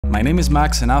My name is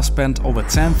Max and I've spent over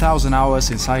 10,000 hours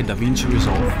inside DaVinci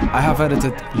Resolve. I have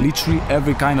edited literally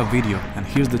every kind of video, and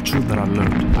here's the truth that I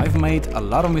learned. I've made a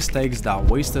lot of mistakes that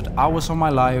wasted hours of my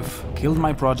life, killed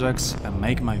my projects and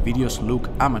make my videos look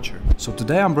amateur. So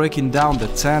today I'm breaking down the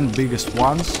 10 biggest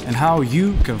ones and how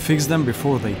you can fix them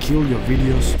before they kill your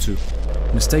videos too.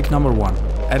 Mistake number 1.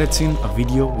 Editing a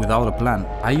video without a plan.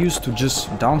 I used to just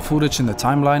dump footage in the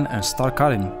timeline and start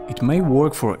cutting. It may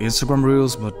work for Instagram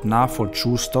Reels, but not for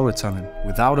true storytelling.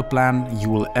 Without a plan, you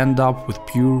will end up with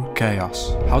pure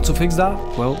chaos. How to fix that?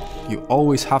 Well, you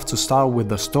always have to start with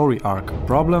the story arc.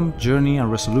 Problem, journey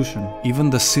and resolution. Even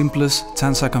the simplest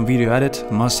 10-second video edit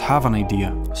must have an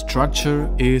idea. Structure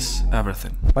is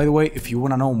everything. By the way, if you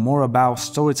want to know more about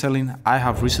storytelling, I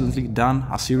have recently done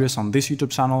a series on this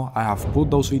YouTube channel. I have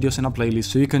put those videos in a playlist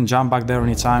so you can jump back there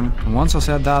anytime. And once I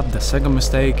said that, the second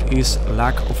mistake is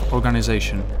lack of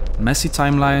organization. Messy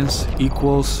timelines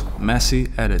equals messy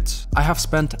edits. I have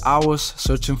spent hours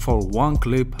searching for one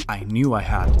clip I knew I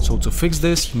had. So to fix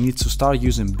this, you need to start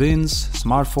using bins,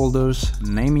 smart folders,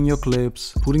 naming your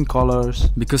clips, putting colors.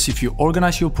 Because if you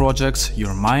organize your projects,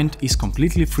 your mind is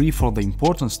completely free for the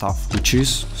important stuff, which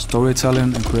is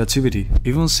storytelling and creativity.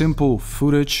 Even simple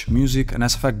footage, music and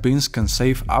SFX bins can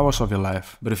save hours of your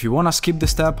life. But if you want to skip this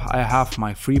step, I have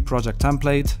my free project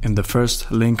template in the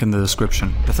first link in the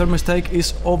description. The third mistake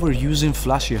is overusing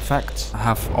flashy effects. I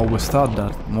have always thought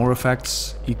that more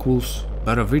effects equals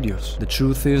better videos. The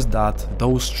truth is that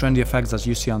those trendy effects that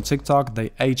you see on TikTok,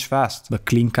 they age fast, but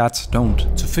clean cuts don't.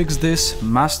 To fix this,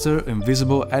 master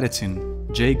invisible editing.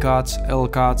 J-cuts,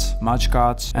 L-cuts, match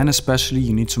cuts, and especially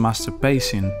you need to master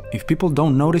pacing. If people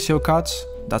don't notice your cuts,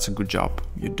 that's a good job,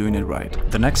 you're doing it right.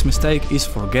 The next mistake is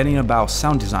forgetting about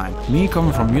sound design. Me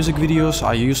coming from music videos,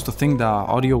 I used to think that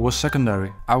audio was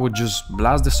secondary. I would just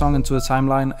blast the song into the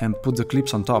timeline and put the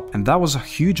clips on top. And that was a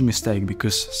huge mistake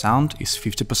because sound is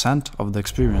 50% of the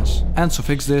experience. And to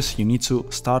fix this, you need to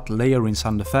start layering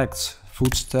sound effects.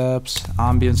 Footsteps,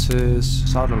 ambiances,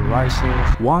 subtle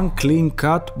rises. One clean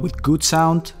cut with good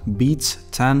sound beats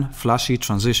 10 flashy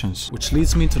transitions. Which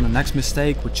leads me to the next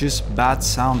mistake, which is bad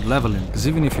sound leveling. Because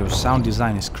even if your sound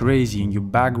design is crazy and your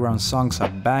background songs are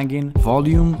banging,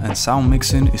 volume and sound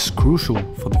mixing is crucial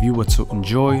for the viewer to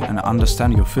enjoy and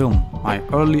understand your film. My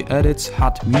early edits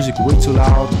had music way too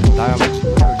loud and dialogues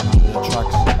buried under the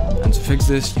tracks. And to fix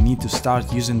this, you need to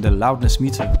start using the loudness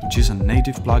meter, which is a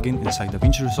native plugin inside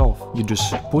DaVinci Resolve. You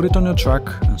just put it on your track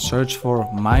and search for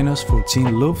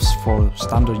 -14 lufs for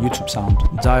standard YouTube sound.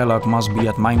 Dialogue must be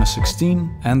at -16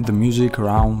 and the music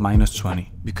around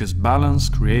 -20. Because balance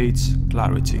creates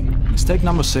clarity. Mistake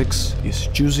number 6 is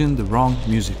choosing the wrong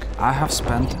music. I have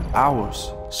spent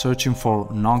hours searching for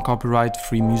non-copyright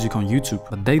free music on YouTube,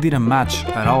 but they didn't match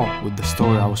at all with the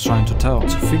story I was trying to tell.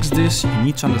 To fix this, you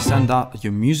need to understand that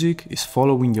your music is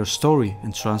following your story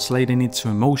and translating it to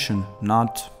emotion,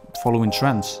 not following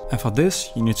trends. And for this,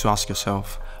 you need to ask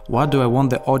yourself, what do I want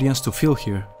the audience to feel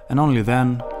here? And only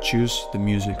then choose the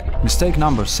music. Mistake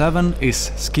number 7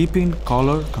 is skipping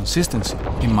color consistency.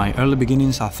 In my early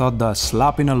beginnings, I thought that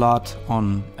slapping a lot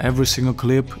on every single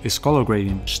clip is color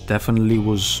grading, which definitely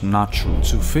was not true.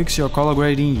 To fix your color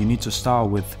grading, you need to start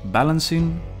with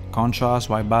balancing, contrast,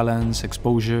 white balance,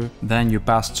 exposure. Then you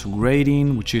pass to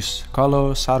grading, which is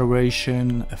color,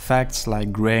 saturation, effects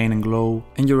like grain and glow.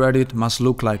 And your edit must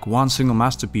look like one single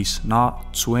masterpiece,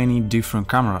 not 20 different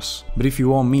cameras. But if you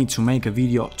want me to make a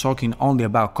video talking only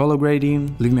about color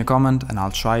grading, leave me a comment and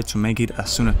I'll try to make it as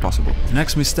soon as possible. The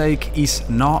next mistake is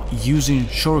not using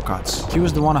shortcuts. Here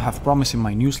is the one I have promised in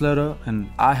my newsletter, and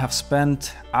I have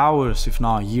spent hours, if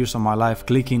not years of my life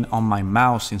clicking on my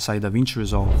mouse inside DaVinci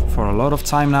Resolve. For a lot of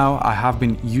time now, I have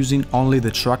been using only the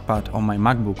trackpad on my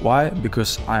MacBook. Why?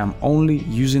 Because I am only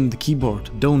using the keyboard.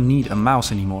 Don't need a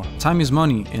mouse anymore. Time is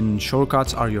money and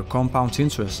shortcuts are your compound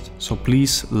interest. So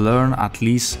please learn at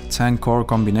least 10 core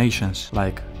combinations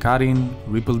like cutting,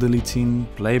 ripple deleting,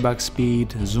 playback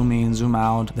speed, zoom in, zoom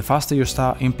out. The faster you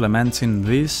start implementing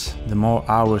this, the more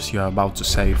hours you are about to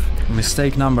save.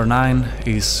 Mistake number 9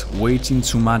 is waiting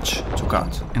too much to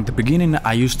cut. In the beginning,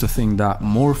 I used to think that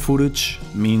more footage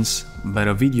means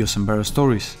better videos and better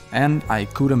stories. And I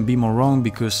couldn't be more wrong,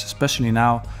 because especially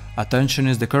now, attention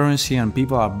is the currency and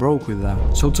people are broke with that.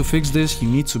 So to fix this, you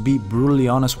need to be brutally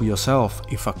honest with yourself.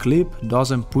 If a clip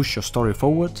doesn't push your story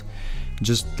forward,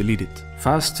 just delete it.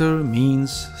 Faster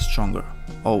means stronger.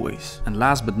 always. And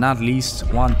last but not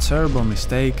least, one terrible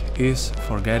mistake is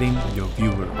forgetting your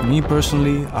viewer. Me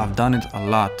personally, I've done it a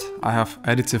lot. I have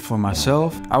edited for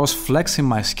myself. I was flexing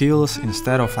my skills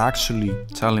instead of actually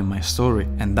telling my story,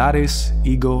 and that is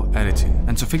ego editing.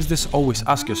 And to fix this, always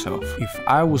ask yourself, if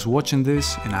I was watching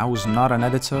this and I was not an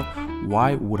editor,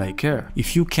 why would I care?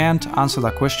 If you can't answer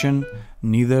that question,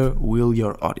 neither will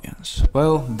your audience.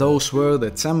 Well, those were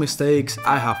the 10 mistakes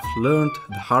I have learned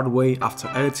the hard way after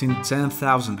editing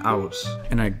 10,000 hours.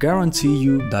 And I guarantee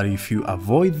you that if you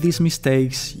avoid these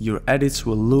mistakes, your edits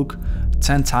will look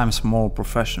 10 times more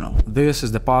professional. This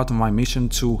is the part of my mission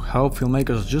to help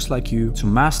filmmakers just like you to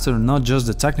master not just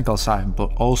the technical side,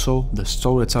 but also the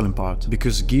storytelling part.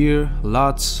 Because gear,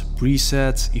 LUTs,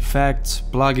 presets, effects,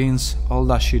 plugins, all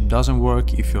that shit doesn't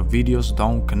work if your videos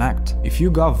don't connect. If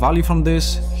you got value from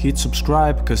this, hit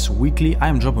subscribe, because weekly I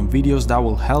am dropping videos that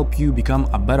will help you become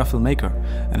a better filmmaker,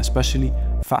 and especially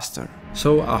faster.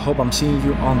 So I hope I'm seeing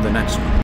you on the next one.